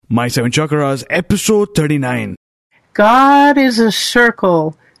My Seven Chakras, episode 39. God is a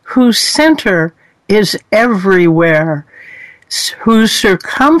circle whose center is everywhere, whose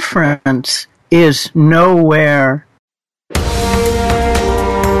circumference is nowhere.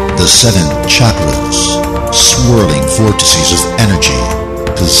 The seven chakras, swirling vortices of energy,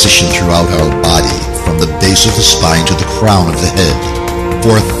 positioned throughout our body from the base of the spine to the crown of the head.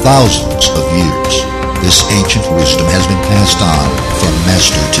 For thousands of years, this ancient wisdom has been passed on from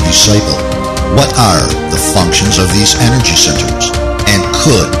master to disciple. What are the functions of these energy centers? And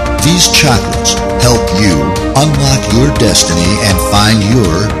could these chakras help you unlock your destiny and find your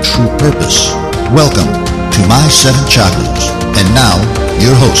true purpose? Welcome to My Seven Chakras. And now,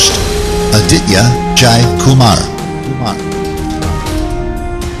 your host, Aditya Jai Kumar.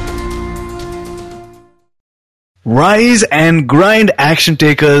 Rise and grind, action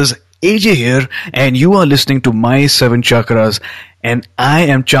takers. AJ here, and you are listening to My Seven Chakras, and I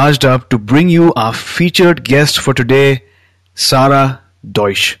am charged up to bring you our featured guest for today, Sara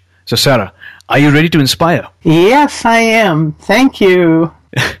Deutsch. So Sara, are you ready to inspire? Yes, I am. Thank you.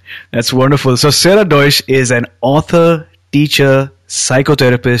 That's wonderful. So Sara Deutsch is an author, teacher,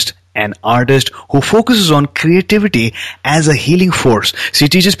 psychotherapist, and artist who focuses on creativity as a healing force. She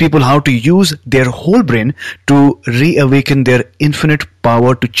teaches people how to use their whole brain to reawaken their infinite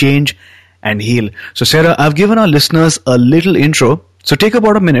power to change and heal. So Sara, I've given our listeners a little intro, so take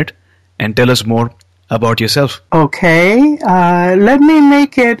about a minute and tell us more about yourself. Okay, let me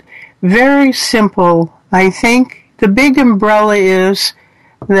make it very simple. I think the big umbrella is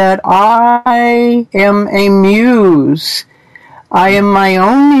that I am a muse. I am my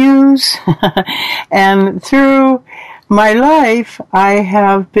own muse, and through my life, I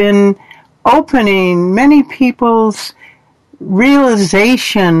have been opening many people's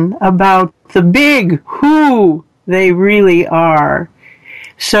realization about the big who they really are.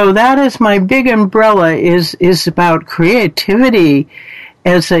 So that is my big umbrella, is about creativity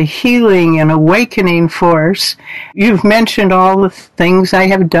as a healing and awakening force. You've mentioned all the things I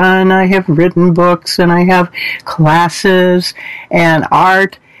have done. I have written books and I have classes and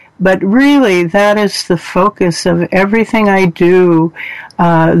art, but really that is the focus of everything I do.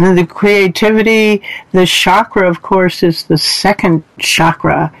 The creativity, the chakra, of course, is the second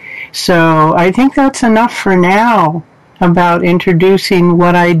chakra. So I think that's enough for now about introducing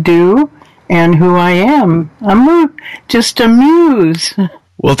what I do and who I am. I'm just a muse.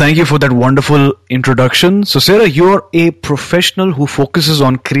 Well, thank you for that wonderful introduction. So, Sara, you're a professional who focuses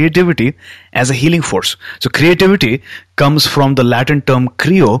on creativity as a healing force. So, creativity comes from the Latin term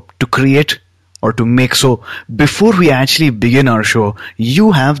creo, to create or to make. So, before we actually begin our show,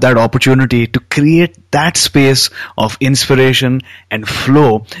 you have that opportunity to create that space of inspiration and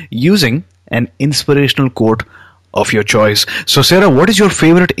flow using an inspirational quote of your choice. So Sara, what is your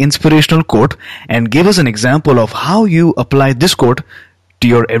favorite inspirational quote, and give us an example of how you apply this quote to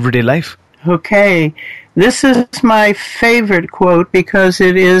your everyday life? Okay, this is my favorite quote because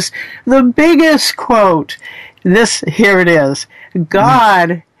it is the biggest quote. Here it is.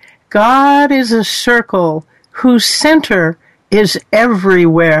 God is a circle whose center is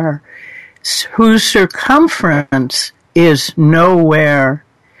everywhere, whose circumference is nowhere.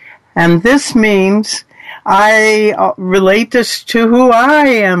 And this means I relate this to who I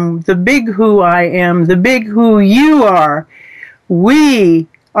am, the big who I am, the big who you are. We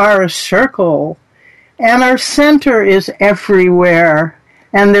are a circle, and our center is everywhere,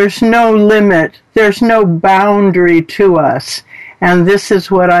 and there's no limit, there's no boundary to us. And this is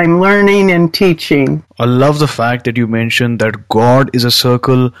what I'm learning and teaching. I love the fact that you mentioned that God is a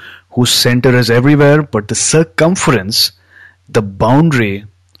circle whose center is everywhere, but the circumference, the boundary,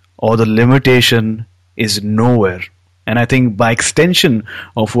 or the limitation is nowhere. And I think by extension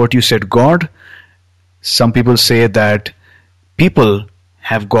of what you said, God, some people say that people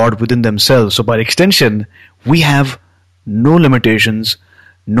have God within themselves. So by extension, we have no limitations,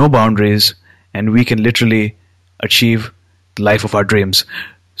 no boundaries, and we can literally achieve the life of our dreams.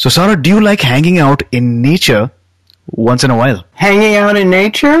 So Sara, do you like hanging out in nature once in a while? Hanging out in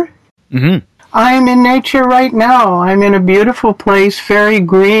nature? Mm-hmm. I'm in nature right now. I'm in a beautiful place, very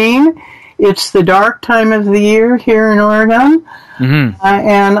green. It's the dark time of the year here in Oregon,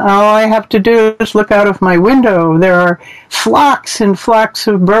 and all I have to do is look out of my window. There are flocks and flocks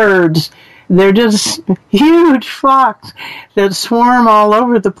of birds. They're just huge flocks that swarm all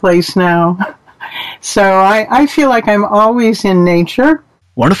over the place now. So I feel like I'm always in nature.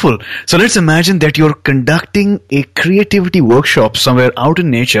 Wonderful. So let's imagine that you're conducting a creativity workshop somewhere out in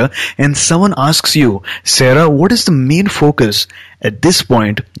nature and someone asks you, Sara, what is the main focus at this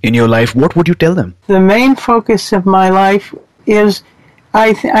point in your life? What would you tell them? The main focus of my life is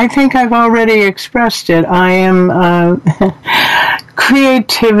I think I've already expressed it. I am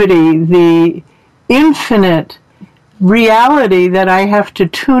creativity, the infinite reality that I have to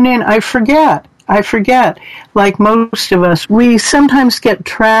tune in. I forget. Like most of us, we sometimes get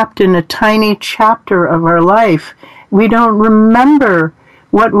trapped in a tiny chapter of our life. We don't remember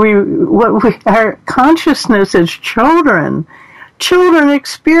what our consciousness as children. Children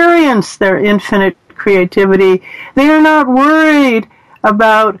experience their infinite creativity. They are not worried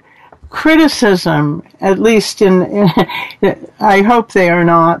about criticism, at least I hope they are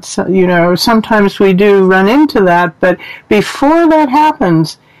not. So, sometimes we do run into that, but before that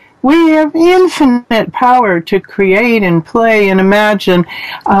happens, we have infinite power to create and play and imagine.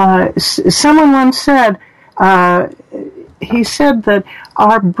 Someone once said, he said that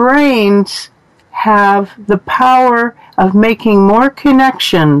our brains have the power of making more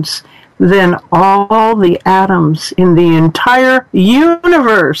connections than all the atoms in the entire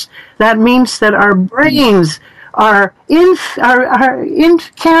universe. That means that our brains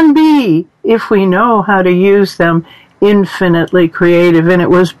can be, if we know how to use them, infinitely creative. And it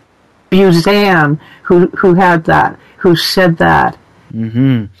was Buzan who had that, who said that.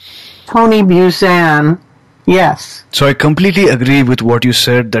 Mm-hmm. Tony Buzan. Yes. So I completely agree with what you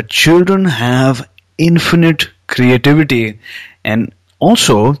said, that children have infinite creativity, and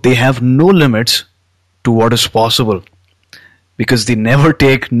also they have no limits to what is possible, because they never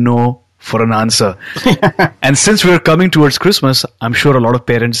take no for an answer. And since we're coming towards Christmas, I'm sure a lot of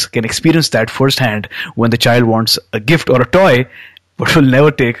parents can experience that firsthand when the child wants a gift or a toy, but will never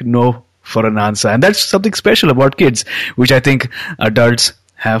take no for an answer. And that's something special about kids, which I think adults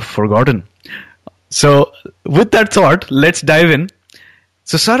have forgotten. So with that thought, let's dive in.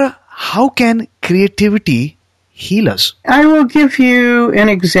 So Sara, how can creativity heal us? I will give you an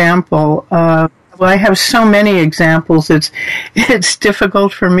example. Well, I have so many examples, it's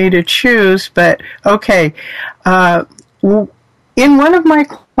difficult for me to choose, but okay. In one of my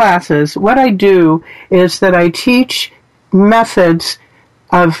classes, what I do is that I teach methods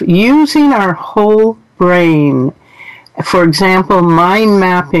of using our whole brain. For example, mind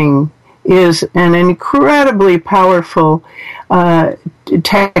mapping is an incredibly powerful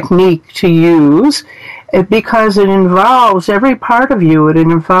technique to use, because it involves every part of you. It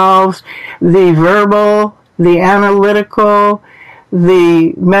involves the verbal, the analytical,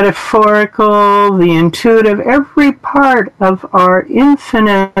 the metaphorical, the intuitive. Every part of our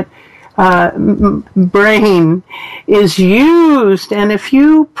infinite brain is used. And if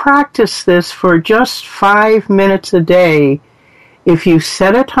you practice this for just 5 minutes a day, if you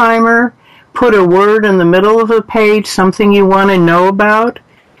set a timer, put a word in the middle of the page, something you want to know about.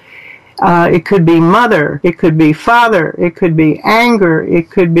 It could be mother, it could be father, it could be anger, it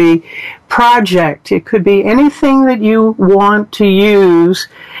could be project, it could be anything that you want to use.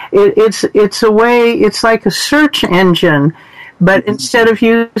 It's a way, it's like a search engine, but instead of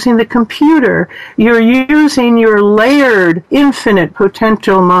using the computer, you're using your layered, infinite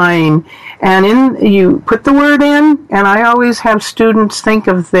potential mind. And you put the word in, and I always have students think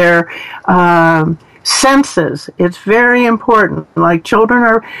of their senses. It's very important. Like, children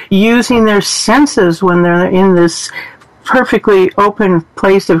are using their senses when they're in this perfectly open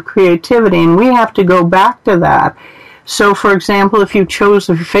place of creativity, and we have to go back to that. So, for example, if you chose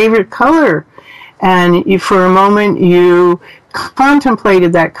a favorite color, and for a moment you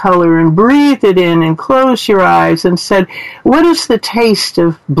contemplated that color and breathed it in and closed your eyes and said, what is the taste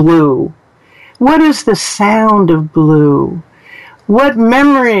of blue? What is the sound of blue? What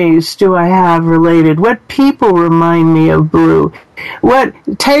memories do I have related? What people remind me of blue? What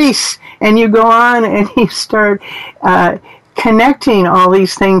tastes? And you go on and you start connecting all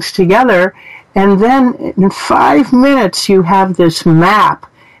these things together. And then in 5 minutes you have this map,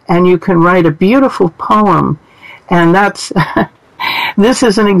 and you can write a beautiful poem. And that's this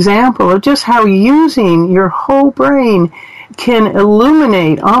is an example of just how using your whole brain can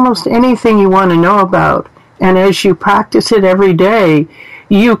illuminate almost anything you want to know about. And as you practice it every day,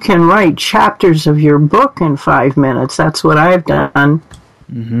 you can write chapters of your book in 5 minutes. That's what I've done.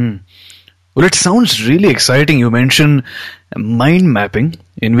 Mm-hmm. Well, it sounds really exciting. You mentioned mind mapping,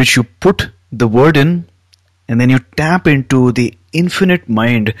 in which you put the word in, and then you tap into the infinite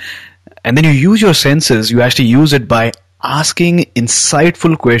mind, and then you use your senses. You actually use it by asking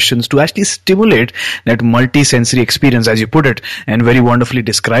insightful questions to actually stimulate that multi-sensory experience, as you put it, and very wonderfully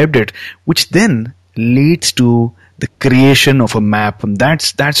described it, which then leads to the creation of a map. And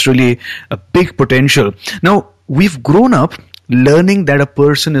that's really a big potential. Now, we've grown up learning that a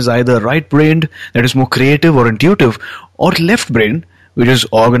person is either right-brained, that is more creative or intuitive, or left-brained, which is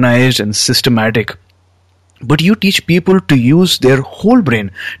organized and systematic. but you teach people to use their whole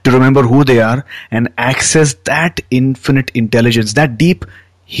brain to remember who they are and access that infinite intelligence, that deep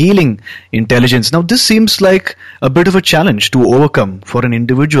healing intelligence. Now, this seems like a bit of a challenge to overcome for an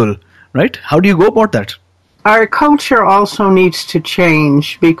individual, right? How do you go about that? Our culture also needs to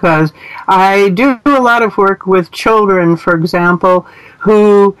change, because I do a lot of work with children, for example,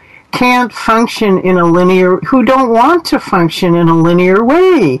 who can't function in a linear, who don't want to function in a linear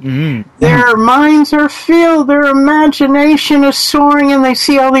way. Mm-hmm. Their minds are filled, their imagination is soaring, and they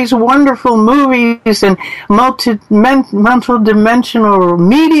see all these wonderful movies and multi-dimensional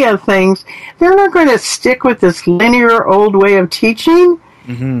media things. They're not going to stick with this linear old way of teaching.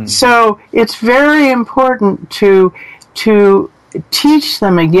 Mm-hmm. So it's very important to teach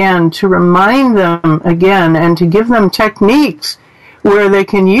them again, to remind them again, and to give them techniques where they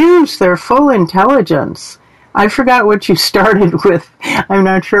can use their full intelligence. I forgot what you started with. I'm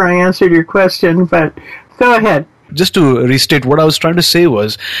not sure I answered your question, but go ahead. Just to restate, what I was trying to say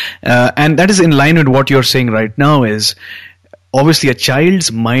was, and that is in line with what you're saying right now, is obviously a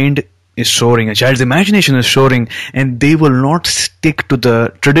child's mind is soaring, a child's imagination is soaring, and they will not stick to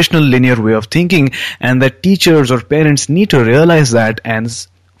the traditional linear way of thinking, and that teachers or parents need to realize that and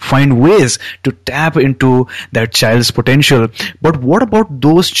find ways to tap into that child's potential. But what about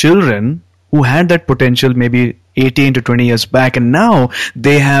those children who had that potential maybe 18 to 20 years back, and now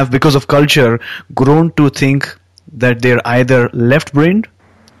they have, because of culture, grown to think that they're either left-brained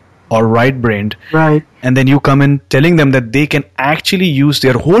or right-brained. Right. And then you come in telling them that they can actually use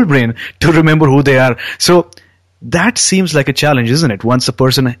their whole brain to remember who they are. So that seems like a challenge, isn't it? Once a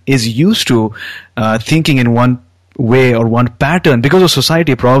person is used to thinking in one way or one pattern, because of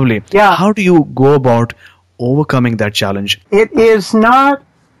society probably. Yeah. How do you go about overcoming that challenge? It is not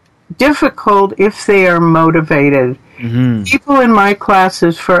difficult if they are motivated. Mm-hmm. People in my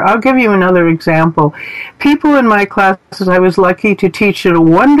classes, I'll give you another example. People in my classes, I was lucky to teach at a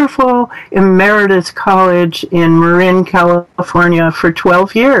wonderful emeritus college in Marin, California for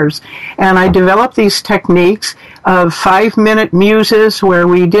 12 years. And I developed these techniques of 5-minute muses where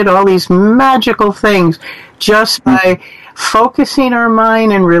we did all these magical things just by focusing our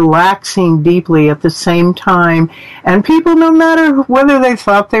mind and relaxing deeply at the same time. And people, no matter whether they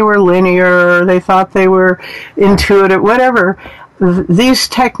thought they were linear or they thought they were intuitive, whatever, these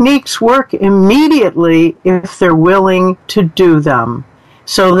techniques work immediately if they're willing to do them.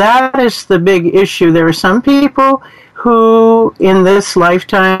 So that is the big issue. There are some people who, in this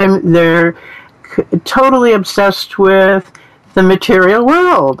lifetime, they're totally obsessed with the material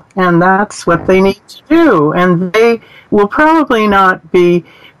world, and that's what they need to do. And they will probably not be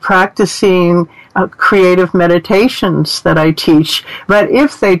practicing creative meditations that I teach. But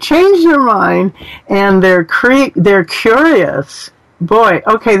if they change their mind and they're curious, boy,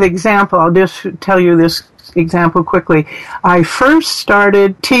 okay, the example, I'll just tell you this example quickly. I first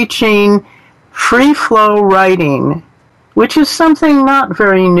started teaching free flow writing, which is something not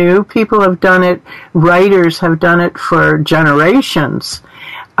very new. People have done it, writers have done it for generations.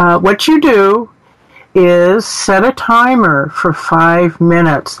 What you do is set a timer for 5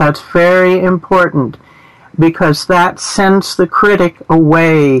 minutes. That's very important, because that sends the critic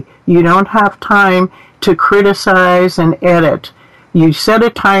away. You don't have time to criticize and edit. You set a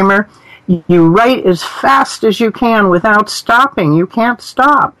timer, you write as fast as you can without stopping. You can't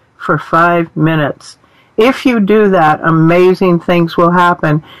stop for 5 minutes. If you do that, amazing things will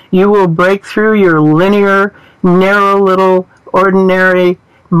happen. You will break through your linear, narrow little ordinary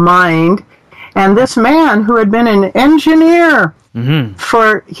mind. And this man who had been an engineer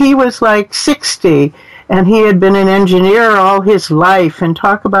he was like 60, and he had been an engineer all his life, and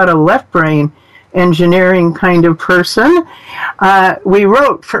talk about a left brain engineering kind of person. We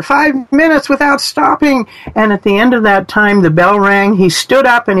wrote for 5 minutes without stopping, and at the end of that time, the bell rang. He stood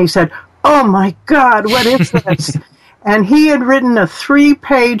up and he said, "Oh my God, what is this?" And he had written a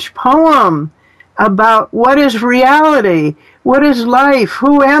 3-page poem about what is reality, what is life,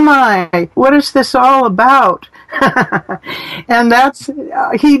 who am I, what is this all about? And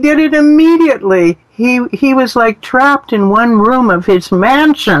he did it immediately. He was like trapped in one room of his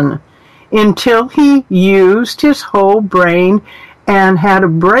mansion until he used his whole brain and had a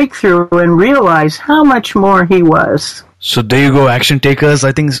breakthrough and realized how much more he was. So there you go, action takers.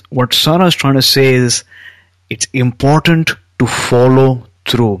 I think what Sara is trying to say is it's important to follow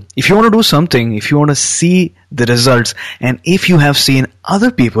through. If you want to do something, if you want to see the results, and if you have seen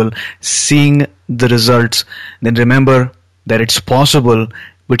other people seeing the results, then remember that it's possible,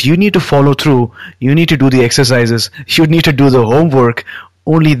 but you need to follow through. You need to do the exercises. You need to do the homework.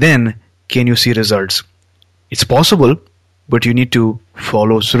 Only then can you see results. It's possible. but you need to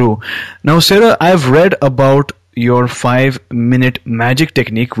follow through. Now, Sarah, I've read about your 5-minute magic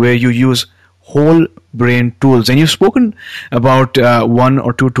technique where you use whole brain tools, and you've spoken about one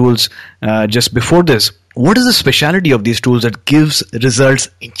or two tools just before this. What is the speciality of these tools that gives results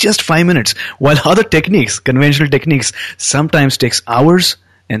in just 5 minutes, while other techniques, conventional techniques, sometimes takes hours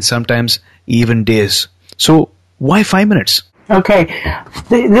and sometimes even days? So why 5 minutes? Okay,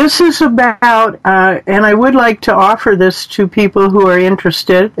 this is about, and I would like to offer this to people who are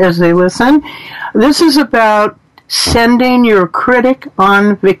interested as they listen. This is about sending your critic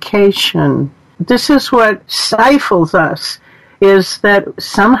on vacation. This is what stifles us, is that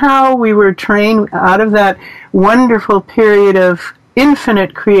somehow we were trained out of that wonderful period of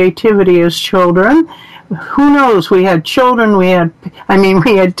infinite creativity as children. Who knows? We had children, we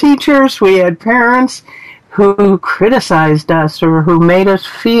had teachers, we had parents who criticized us or who made us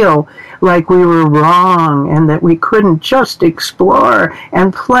feel like we were wrong and that we couldn't just explore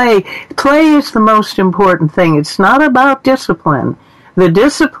and play. Play is the most important thing. It's not about discipline. The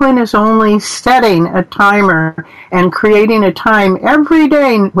discipline is only setting a timer and creating a time every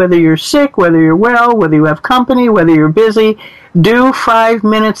day, whether you're sick, whether you're well, whether you have company, whether you're busy. Do 5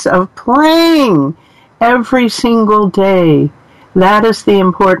 minutes of playing every single day. That is the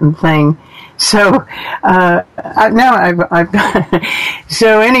important thing. So now I've got.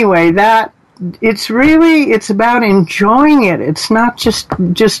 So anyway, that it's about enjoying it. It's not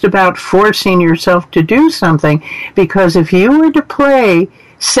just about forcing yourself to do something. Because if you were to play,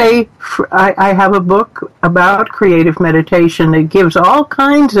 say, I have a book about creative meditation that gives all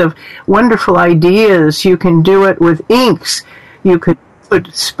kinds of wonderful ideas. You can do it with inks. You could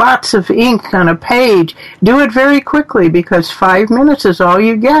put spots of ink on a page. Do it very quickly because 5 minutes is all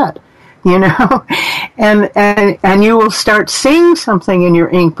you get. You know, and you will start seeing something in your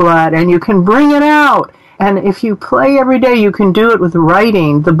ink blot, and you can bring it out. And if you play every day, you can do it with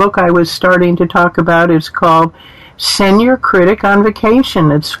writing. The book I was starting to talk about is called "Send Your Critic on Vacation."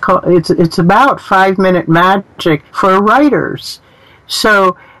 It's about 5-minute magic for writers.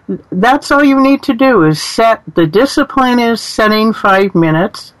 So that's all you need to do is set. The discipline is setting 5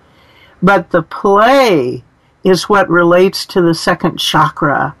 minutes, but the play is what relates to the second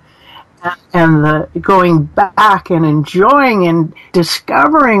chakra. And the going back and enjoying and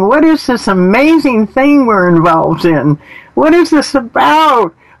discovering what is this amazing thing we're involved in? What is this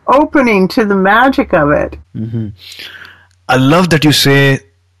about? Opening to the magic of it. Mm-hmm. I love that you say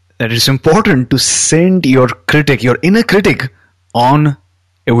that it's important to send your critic, your inner critic, on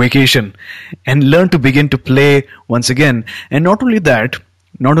a vacation and learn to begin to play once again. And not only that,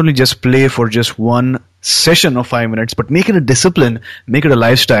 not only just play for just one session of 5 minutes, but make it a discipline, make it a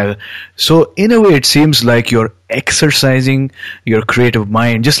lifestyle. So in a way, it seems like you're exercising your creative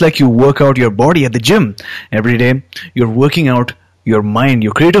mind, just like you work out your body at the gym every day. You're working out your mind,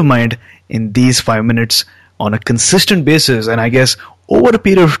 your creative mind, in these 5 minutes on a consistent basis. And I guess over a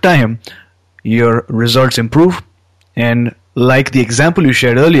period of time, your results improve. And like the example you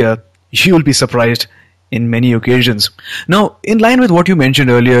shared earlier, you will be surprised in many occasions. Now, in line with what you mentioned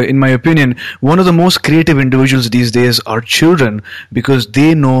earlier, in my opinion, one of the most creative individuals these days are children, because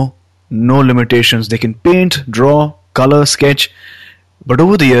they know no limitations. They can paint, draw, color, sketch. But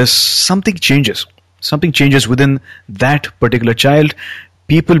over the years, something changes. Something changes within that particular child.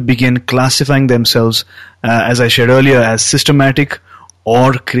 People begin classifying themselves, as I shared earlier, as systematic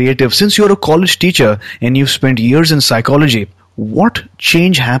or creative. Since you're a college teacher and you've spent years in psychology, what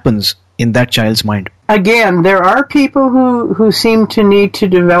change happens in that child's mind? Again, there are people who seem to need to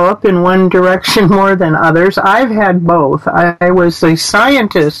develop in one direction more than others. I've had both. I was a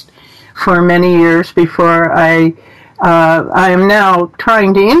scientist for many years before I am now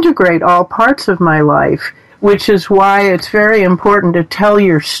trying to integrate all parts of my life, which is why it's very important to tell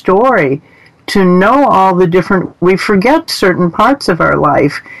your story, to know all the different. We forget certain parts of our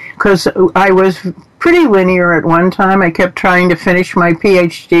life, because I was pretty linear at one time. I kept trying to finish my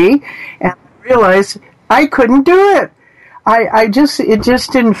PhD, and I realized I couldn't do it. It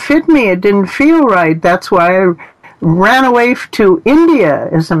just didn't fit me. It didn't feel right. That's why I ran away to India,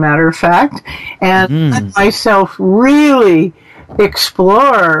 as a matter of fact, and let myself really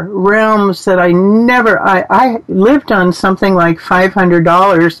explore realms that I lived on something like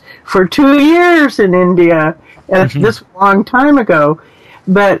 $500 for 2 years in India, this long time ago.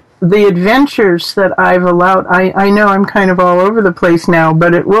 But the adventures that I've allowed, I know I'm kind of all over the place now,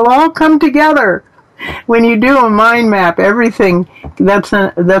 but it will all come together. When you do a mind map, everything, that's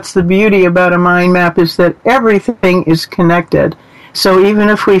the beauty about a mind map, is that everything is connected. So even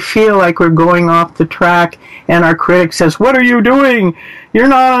if we feel like we're going off the track and our critic says, "What are you doing? You're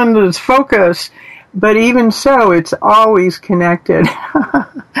not on this focus," but even so, it's always connected.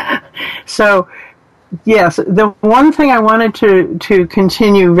 So, yes, the one thing I wanted to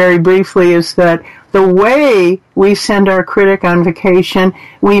continue very briefly is that the way we send our critic on vacation,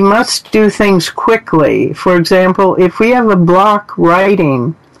 we must do things quickly. For example, if we have a block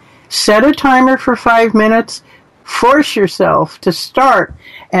writing, set a timer for 5 minutes, force yourself to start,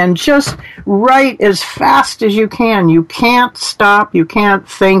 and just write as fast as you can. You can't stop, you can't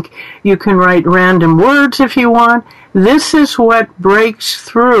think, you can write random words if you want. This is what breaks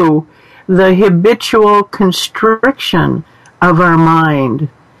through the habitual constriction of our mind.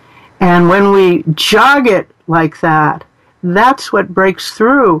 And when we jog it like that, that's what breaks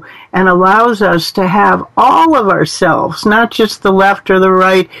through and allows us to have all of ourselves, not just the left or the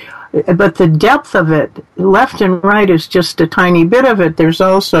right, but the depth of it. Left and right is just a tiny bit of it. There's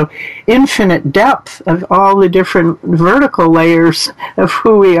also infinite depth of all the different vertical layers of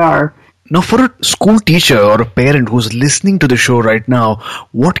who we are. Now, for a school teacher or a parent who's listening to the show right now,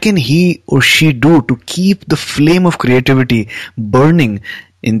 what can he or she do to keep the flame of creativity burning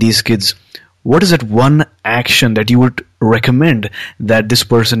in these kids? What is that one action that you would recommend that this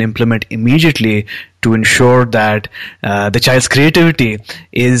person implement immediately to ensure that the child's creativity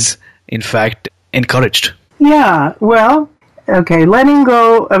is, in fact, encouraged? Yeah, well, okay, letting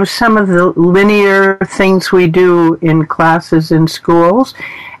go of some of the linear things we do in classes in schools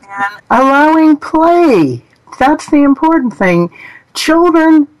and allowing play. That's the important thing.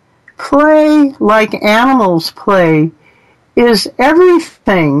 Children play like animals play. Is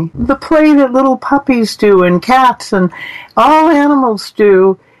everything. The play that little puppies do and cats and all animals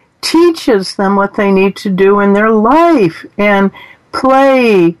do teaches them what they need to do in their life. And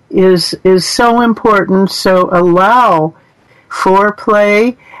play is so important. So allow for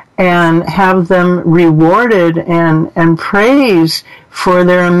play and have them rewarded and praised for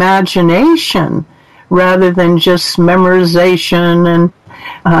their imagination rather than just memorization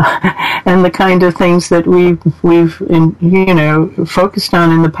and the kind of things that we've focused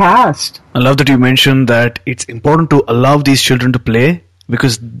on in the past. I love that you mentioned that it's important to allow these children to play,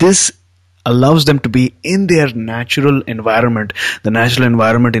 because this allows them to be in their natural environment, the natural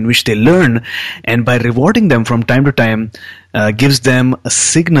environment in which they learn, and by rewarding them from time to time gives them a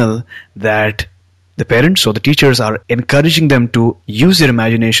signal that the parents or the teachers are encouraging them to use their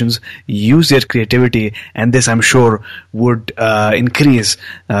imaginations, use their creativity, and this, I'm sure, would increase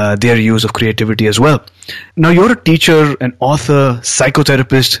their use of creativity as well. Now, you're a teacher, an author,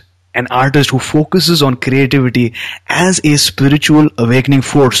 psychotherapist, an artist who focuses on creativity as a spiritual awakening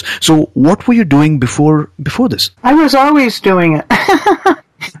force. So what were you doing before this? I was always doing it.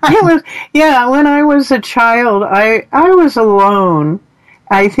 When I was a child, I was alone.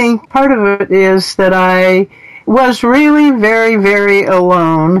 I think part of it is that I was really very, very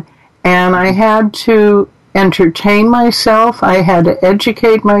alone, and I had to entertain myself. I had to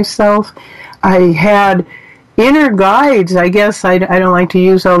educate myself. I had inner guides. I guess I don't like to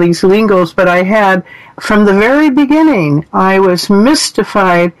use all these lingos, but I had, from the very beginning, I was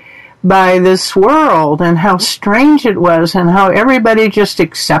mystified by this world and how strange it was and how everybody just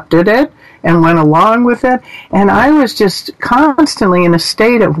accepted it and went along with it. And I was just constantly in a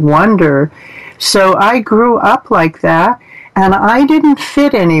state of wonder. So I grew up like that, and I didn't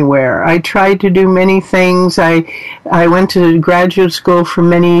fit anywhere. I tried to do many things. I went to graduate school for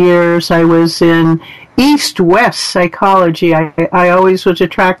many years. I was in East-West psychology. I always was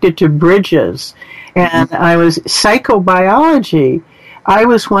attracted to bridges. And I was psychobiology. I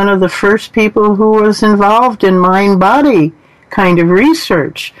was one of the first people who was involved in mind-body kind of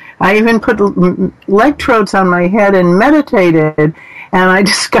research. I even put electrodes on my head and meditated, and I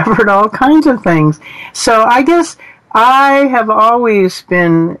discovered all kinds of things. So I guess I have always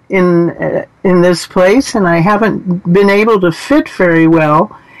been in this place, and I haven't been able to fit very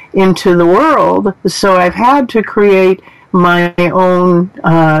well into the world. So I've had to create my own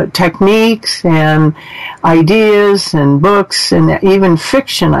techniques and ideas and books and even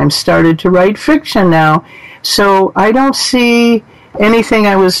fiction. I'm started to write fiction now. So I don't see anything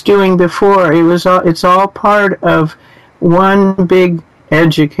I was doing before. It's all part of one big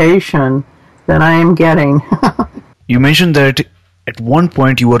education that I am getting. You mentioned that at one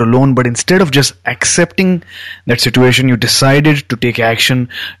point you were alone, but instead of just accepting that situation, you decided to take action.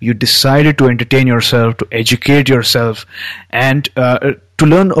 You decided to entertain yourself, to educate yourself, and to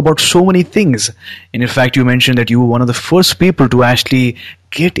learn about so many things. And in fact, you mentioned that you were one of the first people to actually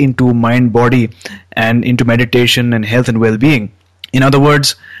get into mind, body, and into meditation and health and well-being. In other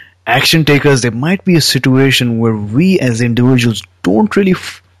words, action takers, there might be a situation where we as individuals don't really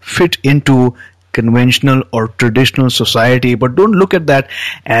fit into conventional or traditional society, but don't look at that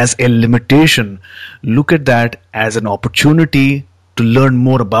as a limitation. Look at that as an opportunity to learn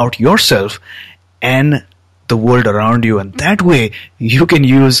more about yourself and the world around you, and that way you can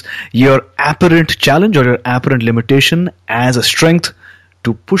use your apparent challenge or your apparent limitation as a strength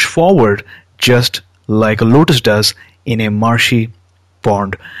to push forward, just like a lotus does in a marshy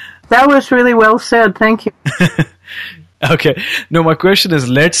pond. That was really well said. Thank you. Okay. Now my question is,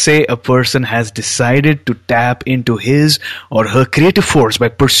 let's say a person has decided to tap into his or her creative force by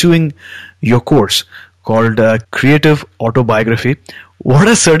pursuing your course called Creative Autobiography. What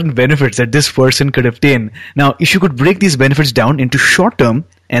are certain benefits that this person could obtain? Now, if you could break these benefits down into short-term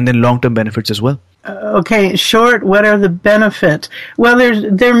and then long-term benefits as well. Okay, short, what are the benefits? Well,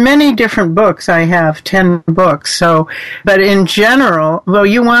 there are many different books. I have 10 books. But in general, well,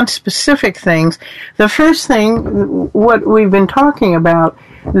 you want specific things. The first thing, what we've been talking about,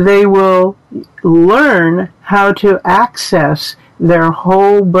 they will learn how to access their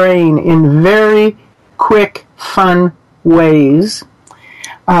whole brain in very quick, fun ways.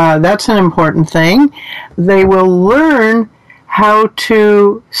 That's an important thing. They will learn how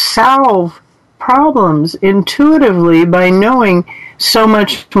to solve problems intuitively by knowing so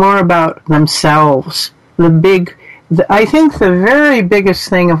much more about themselves. I think the very biggest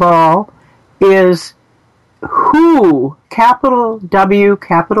thing of all is who, capital W,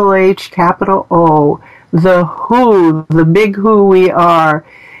 capital H, capital O, the who, the big who we are.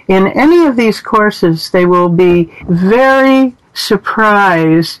 In any of these courses, they will be very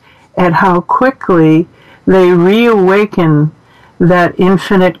surprised at how quickly they reawaken that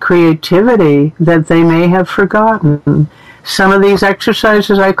infinite creativity that they may have forgotten. Some of these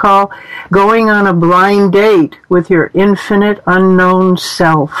exercises I call going on a blind date with your infinite unknown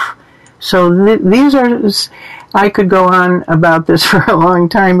self. So these are, I could go on about this for a long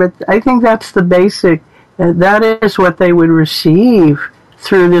time, but I think that's the basic, that is what they would receive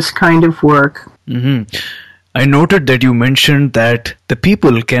through this kind of work. Mm-hmm. I noted that you mentioned that the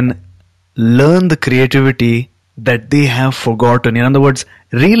people can learn the creativity that they have forgotten. In other words,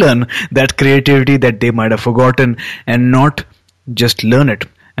 relearn that creativity that they might have forgotten and not just learn it.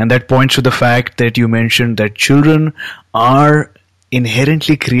 And that points to the fact that you mentioned that children are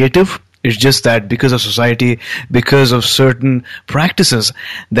inherently creative. It's just that because of society, because of certain practices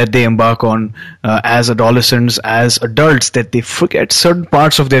that they embark on as adolescents, as adults, that they forget certain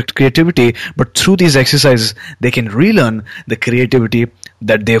parts of their creativity. But through these exercises, they can relearn the creativity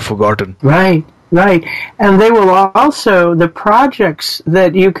that they've forgotten. Right. And they will also, the projects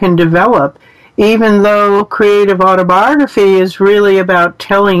that you can develop, even though creative autobiography is really about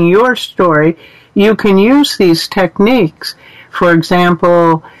telling your story, you can use these techniques. For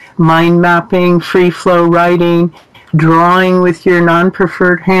example, mind mapping, free flow writing, drawing with your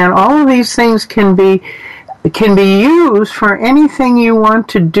non-preferred hand. All of these things can be used for anything you want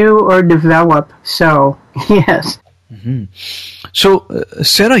to do or develop. So, yes. Mm-hmm. So,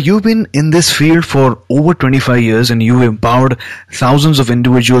 Sara, you've been in this field for over 25 years and you've empowered thousands of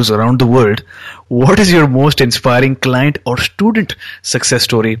individuals around the world. What is your most inspiring client or student success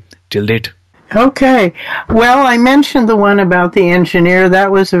story till date? Okay. Well, I mentioned the one about the engineer.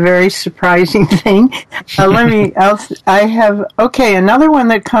 That was a very surprising thing. Another one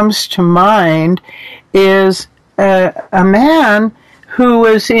that comes to mind is a man who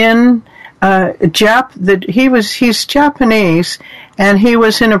was in he's Japanese, and he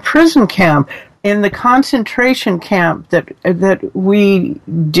was in a prison camp, in the concentration camp that we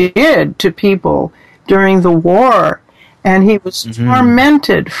did to people during the war. And he was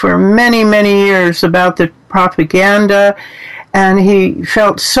tormented for many, many years about the propaganda, and he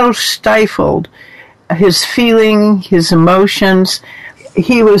felt so stifled. His feeling, his emotions,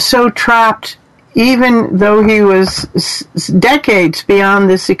 he was so trapped, even though he was decades beyond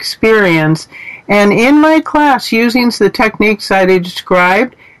this experience. And in my class, using the techniques I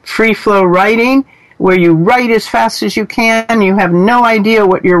described, free flow writing, where you write as fast as you can, you have no idea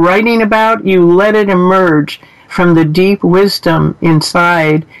what you're writing about, you let it emerge from the deep wisdom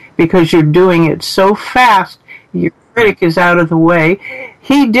inside, because you're doing it so fast, your critic is out of the way.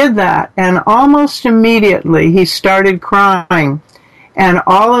 He did that, and almost immediately he started crying. And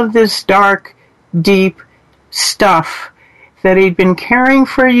all of this dark, deep stuff that he'd been carrying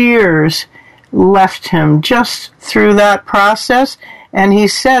for years left him just through that process. And he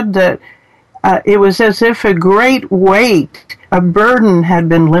said that it was as if a great weight, a burden had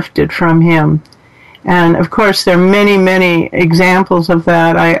been lifted from him. And of course, there are many, many examples of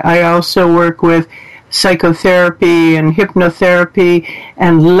that. I also work with psychotherapy and hypnotherapy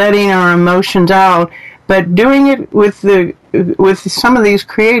and letting our emotions out, but doing it with some of these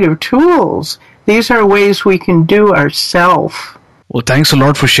creative tools These are ways we can do ourselves. Well, thanks a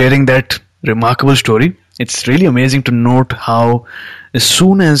lot for sharing that remarkable story. It's really amazing to note how as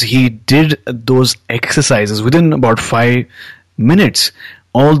soon as he did those exercises, within about 5 minutes,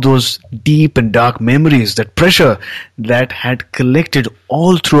 all those deep and dark memories, that pressure that had collected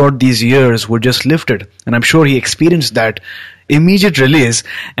all throughout these years were just lifted. And I'm sure he experienced that immediate release,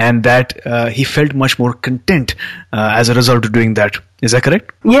 and that he felt much more content as a result of doing that. Is that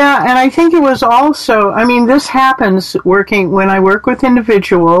correct? Yeah, and I think it was also, this happens when I work with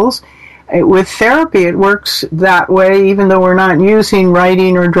individuals. With therapy, it works that way, even though we're not using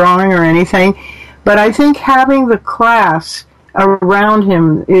writing or drawing or anything. But I think having the class around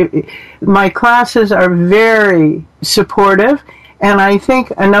him, my classes are very supportive, and I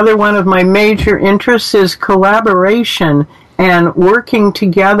think another one of my major interests is collaboration and working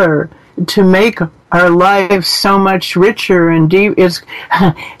together to make our lives so much richer and deep.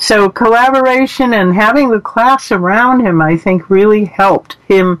 So collaboration and having the class around him, I think, really helped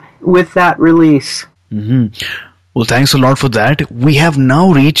him with that release. Mm-hmm. Well, thanks a lot for that. We have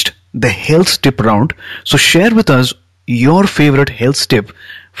now reached the health tip round. So share with us your favorite health tip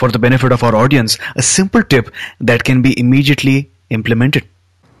for the benefit of our audience, a simple tip that can be immediately implemented.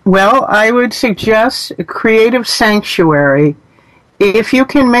 Well, I would suggest a creative sanctuary. If you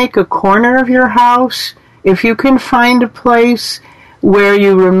can make a corner of your house, if you can find a place where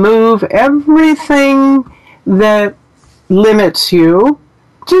you remove everything that limits you,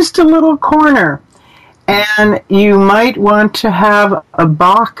 just a little corner. And you might want to have a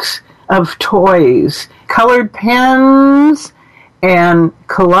box of toys, colored pens, and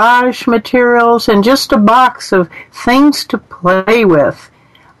collage materials, and just a box of things to play with.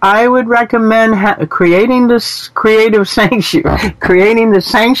 I would recommend creating this creative sanctuary, creating the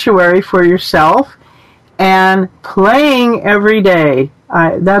sanctuary for yourself, and playing every day.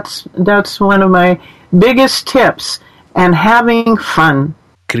 That's one of my biggest tips, and having fun.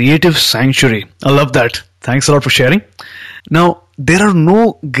 Creative sanctuary. I love that. Thanks a lot for sharing. Now, there are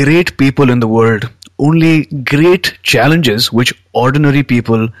no great people in the world, only great challenges which ordinary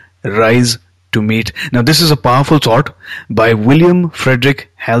people rise to meet. Now, this is a powerful thought by William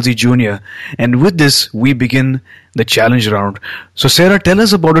Frederick Halsey Jr. And with this, we begin the challenge round. So, Sarah, tell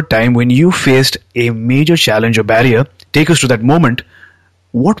us about a time when you faced a major challenge or barrier. Take us to that moment.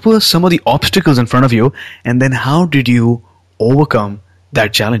 What were some of the obstacles in front of you, and then how did you overcome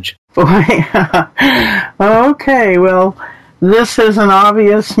that challenge? Okay, well, this is an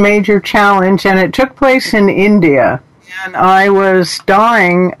obvious major challenge, and it took place in India. And I was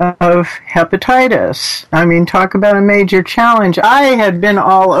dying of hepatitis. Talk about a major challenge. I had been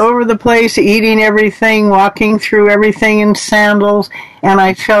all over the place, eating everything, walking through everything in sandals, and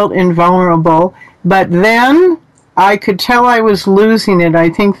I felt invulnerable. But then I could tell I was losing it. I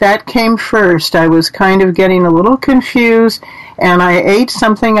think that came first. I was kind of getting a little confused, and I ate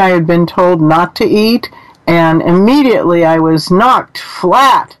something I had been told not to eat, and immediately I was knocked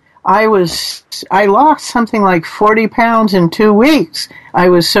flat. I lost something like 40 pounds in 2 weeks. I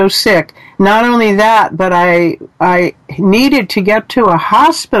was so sick. Not only that, but I needed to get to a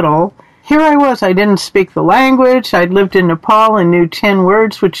hospital. Here I was. I didn't speak the language. I'd lived in Nepal and knew 10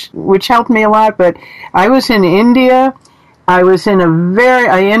 words, which helped me a lot. But I was in India. I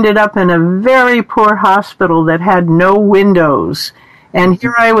ended up in a very poor hospital that had no windows. And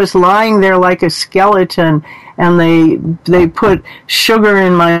here I was lying there like a skeleton, and they put sugar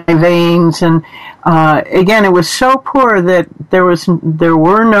in my veins, and again, it was so poor that there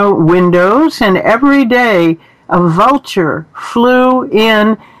were no windows, and every day a vulture flew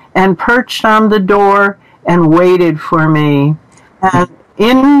in and perched on the door and waited for me. And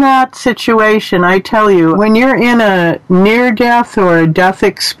in that situation, I tell you, when you're in a near-death or a death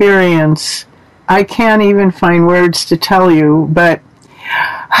experience, I can't even find words to tell you, but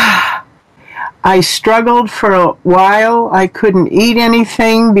I struggled for a while. I couldn't eat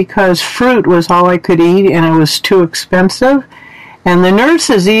anything because fruit was all I could eat, and it was too expensive. And the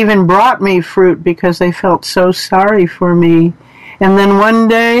nurses even brought me fruit because they felt so sorry for me. And then one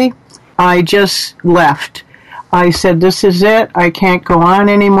day, I just left. I said, this is it. I can't go on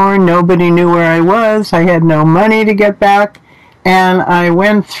anymore. Nobody knew where I was. I had no money to get back. And I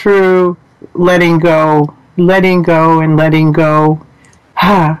went through letting go, and letting go.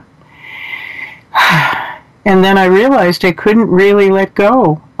 And then I realized I couldn't really let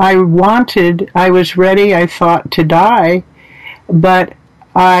go. I was ready, I thought, to die, but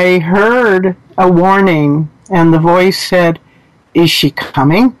I heard a warning, and the voice said, is she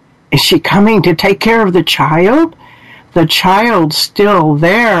coming? Is she coming to take care of the child? The child's still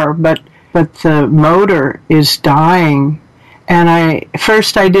there, but the motor is dying. And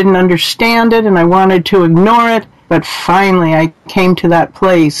first I didn't understand it and I wanted to ignore it, but finally I came to that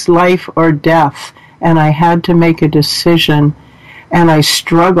place, life or death, and I had to make a decision. And I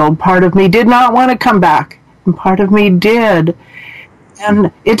struggled. Part of me did not want to come back, and part of me did.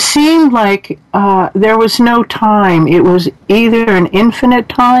 And it seemed like there was no time. It was either an infinite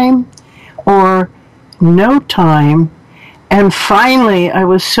time or no time. And finally, I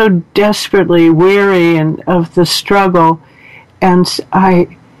was so desperately weary of the struggle, and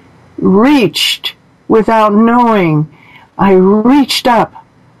I reached without knowing. I reached up.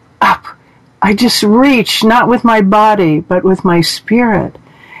 I just reached, not with my body, but with my spirit.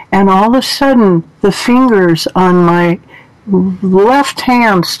 And all of a sudden, the fingers on my left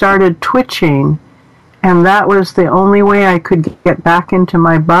hand started twitching, and that was the only way I could get back into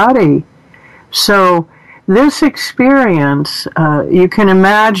my body. So this experience, you can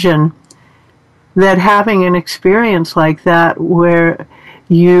imagine that having an experience like that where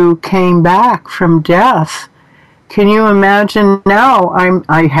you came back from death. Can you imagine now?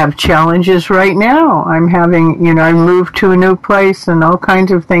 I have challenges right now. I'm having, I moved to a new place and all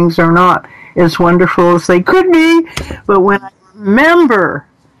kinds of things are not as wonderful as they could be. But when I remember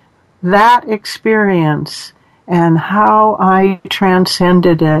that experience and how I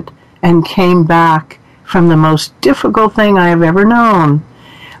transcended it and came back from the most difficult thing I have ever known,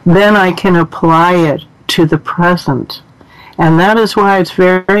 then I can apply it to the present. And that is why it's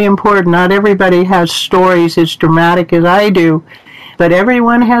very important. Not everybody has stories as dramatic as I do, but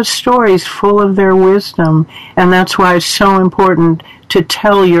everyone has stories full of their wisdom. And that's why it's so important to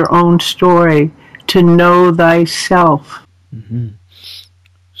tell your own story, to know thyself. Mm-hmm.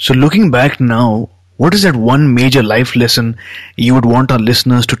 So looking back now, what is that one major life lesson you would want our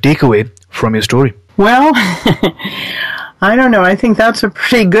listeners to take away from your story? Well, I don't know. I think that's a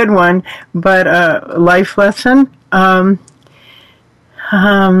pretty good one, but a life lesson.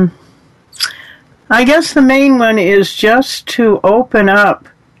 I guess the main one is just to open up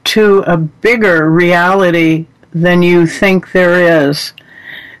to a bigger reality than you think there is.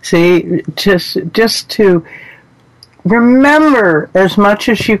 See, just to remember as much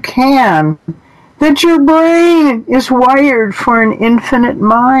as you can that your brain is wired for an infinite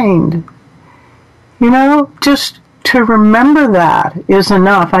mind. Just to remember that is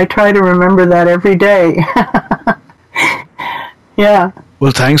enough. I try to remember that every day. Yeah.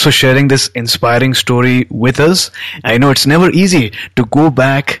 Well, thanks for sharing this inspiring story with us. I know it's never easy to go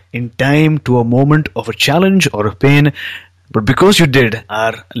back in time to a moment of a challenge or a pain, but because you did,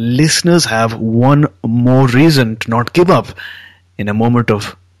 our listeners have one more reason to not give up in a moment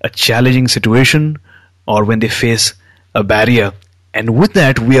of a challenging situation or when they face a barrier. And with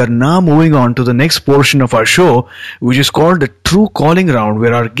that, we are now moving on to the next portion of our show, which is called the True Calling Round,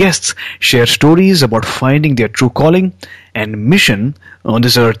 where our guests share stories about finding their true calling and mission on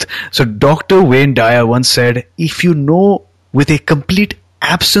this earth. So Dr. Wayne Dyer once said, if you know with a complete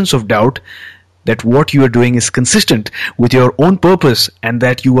absence of doubt that what you are doing is consistent with your own purpose and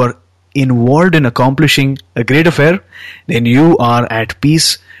that you are involved in accomplishing a great affair, then you are at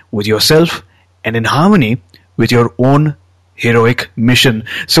peace with yourself and in harmony with your own heroic mission.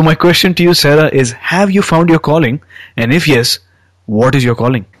 So my question to you, Sara, is have you found your calling? And if yes, what is your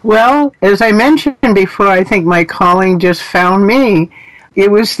calling? Well, as I mentioned before, I think my calling just found me.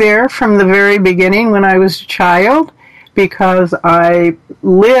 It was there from the very beginning when I was a child, because I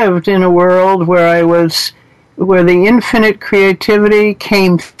lived in a world where the infinite creativity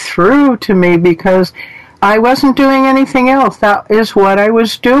came through to me because I wasn't doing anything else. That is what I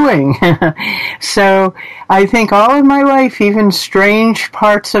was doing. So I think all of my life, even strange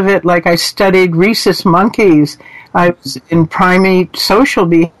parts of it, like I studied rhesus monkeys. I was in primate social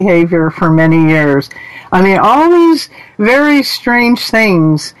behavior for many years. I mean, all these very strange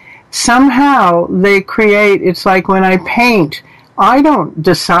things, somehow they create, it's like when I paint, I don't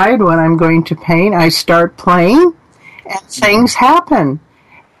decide what I'm going to paint. I start playing and things happen.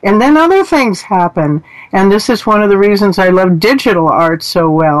 And then other things happen. And this is one of the reasons I love digital art so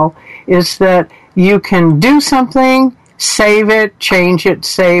well, is that you can do something, save it, change it,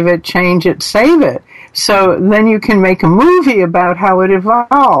 save it, change it, save it. So then you can make a movie about how it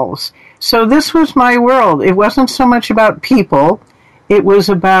evolves. So this was my world. It wasn't so much about people. It was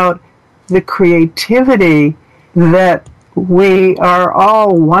about the creativity that we are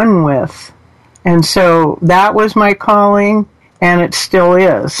all one with. And so that was my calling. And it still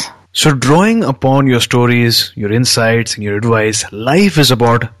is. So drawing upon your stories, your insights, and your advice, life is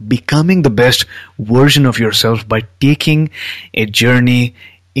about becoming the best version of yourself by taking a journey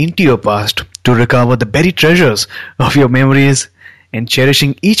into your past to recover the buried treasures of your memories and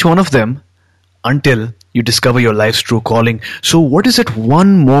cherishing each one of them until you discover your life's true calling. So what is that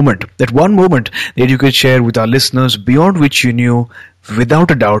one moment that you could share with our listeners beyond which you knew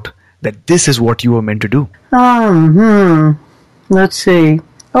without a doubt that this is what you were meant to do? Let's see.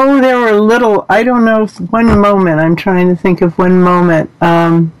 Oh, there were I don't know, one moment. I'm trying to think of one moment.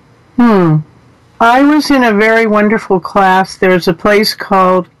 I was in a very wonderful class. There's a place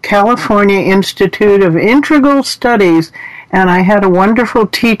called California Institute of Integral Studies, and I had a wonderful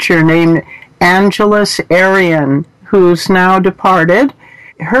teacher named Angeles Arian, who's now departed.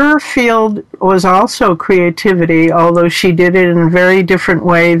 Her field was also creativity, although she did it in a very different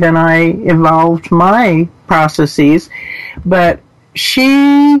way than I evolved my processes. But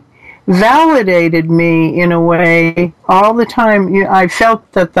she validated me in a way all the time. I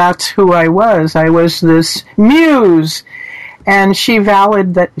felt that that's who I was. I was this muse, and she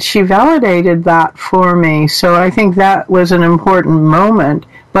validated that for me. So I think that was an important moment.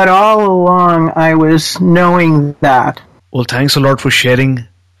 But all along, I was knowing that. Well, thanks a lot for sharing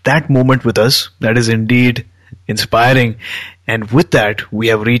that moment with us. That is indeed inspiring. And with that, we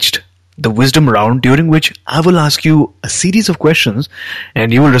have reached the wisdom round, during which I will ask you a series of questions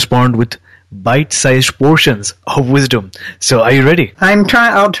and you will respond with bite-sized portions of wisdom. So are you ready?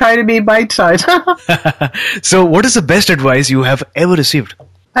 I'll try to be bite-sized. So what is the best advice you have ever received?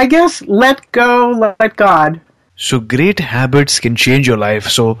 I guess let go, let God. So great habits can change your life.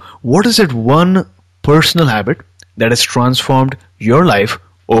 So what is that one personal habit that has transformed your life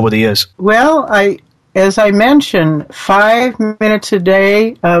over the years? Well, as I mentioned, 5 minutes a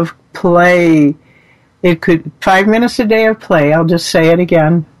day of play. 5 minutes a day of play. I'll just say it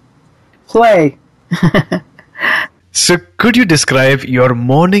again. Play. So could you describe your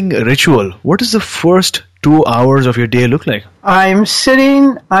morning ritual? What does the first 2 hours of your day look like? I'm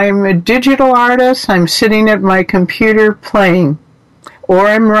a digital artist. I'm sitting at my computer playing, or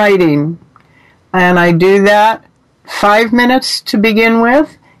I'm writing. And I do that 5 minutes to begin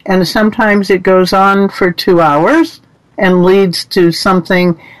with, and sometimes it goes on for 2 hours and leads to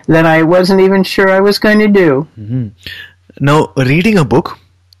something that I wasn't even sure I was going to do. Mm-hmm. Now, reading a book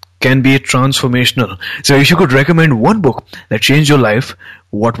can be transformational. So if you could recommend one book that changed your life,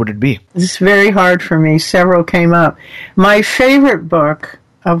 what would it be? It's very hard for me. Several came up. My favorite book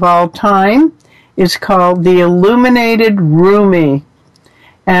of all time is called The Illuminated Rumi.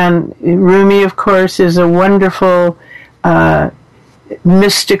 And Rumi, of course, is a wonderful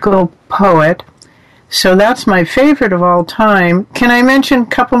mystical poet. So that's my favorite of all time. Can I mention a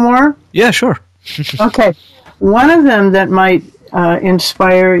couple more? Yeah, sure. Okay. One of them that might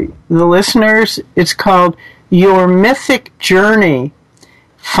inspire the listeners, it's called Your Mythic Journey,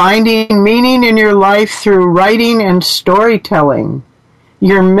 Finding Meaning in Your Life Through Writing and Storytelling.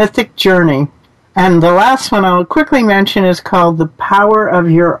 Your Mythic Journey. And the last one I'll quickly mention is called The Power of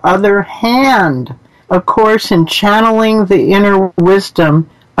Your Other Hand, a course in channeling the inner wisdom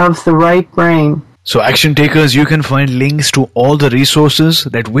of the right brain. So action takers, you can find links to all the resources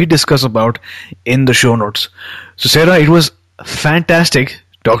that we discuss about in the show notes. So Sara, it was fantastic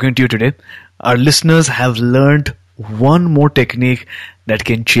talking to you today. Our listeners have learned one more technique that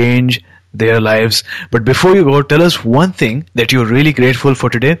can change their lives. But before you go, tell us one thing that you're really grateful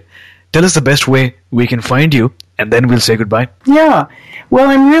for today. Tell us the best way we can find you, and then we'll say goodbye. Yeah. Well,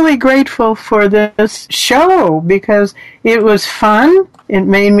 I'm really grateful for this show because it was fun. It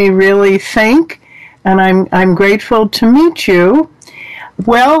made me really think. And I'm grateful to meet you.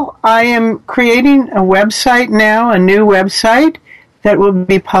 Well, I am creating a website now, a new website that will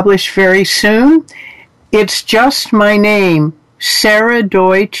be published very soon. It's just my name,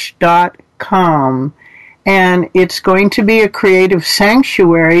 saradeutsch.com. And it's going to be a creative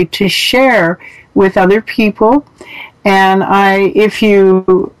sanctuary to share with other people. And if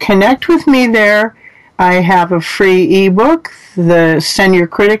you connect with me there, I have a free ebook, the Send Your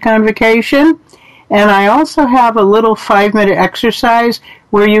Critic on Vacation. And I also have a little 5-minute exercise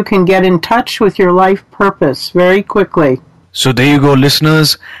where you can get in touch with your life purpose very quickly. So there you go,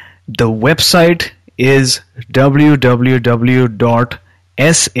 listeners. The website is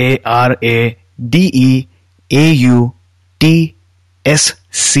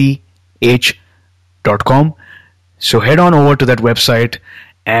www.saradeutsch.com. So head on over to that website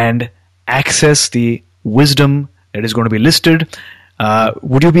and access the wisdom that is going to be listed.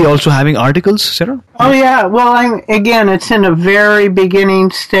 Would you be also having articles, Sara? Oh, yeah. Well, it's in a very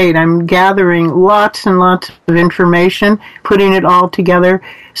beginning state. I'm gathering lots and lots of information, putting it all together.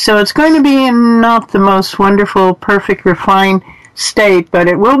 So it's going to be in not the most wonderful, perfect, refined state, but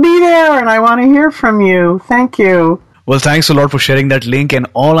it will be there, and I want to hear from you. Thank you. Well, thanks a lot for sharing that link. And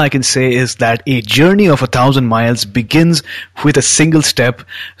all I can say is that a journey of 1,000 miles begins with a single step.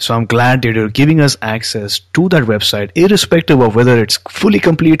 So I'm glad that you're giving us access to that website, irrespective of whether it's fully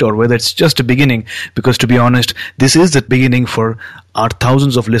complete or whether it's just a beginning. Because to be honest, this is the beginning for our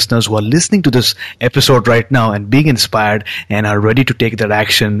thousands of listeners who are listening to this episode right now and being inspired and are ready to take that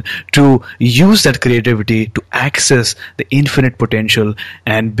action, to use that creativity to access the infinite potential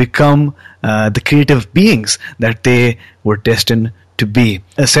and become the creative beings that they were destined to be.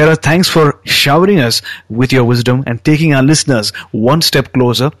 Sara, thanks for showering us with your wisdom and taking our listeners one step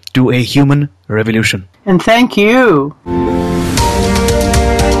closer to a human revolution. And thank you.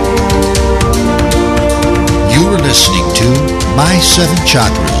 You were listening to My Seven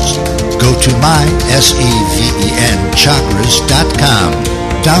Chakras. Go to mysevenchakras.com.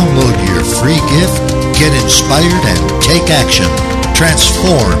 Download your free gift, get inspired, and take action.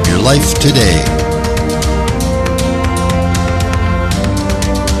 Transform your life today.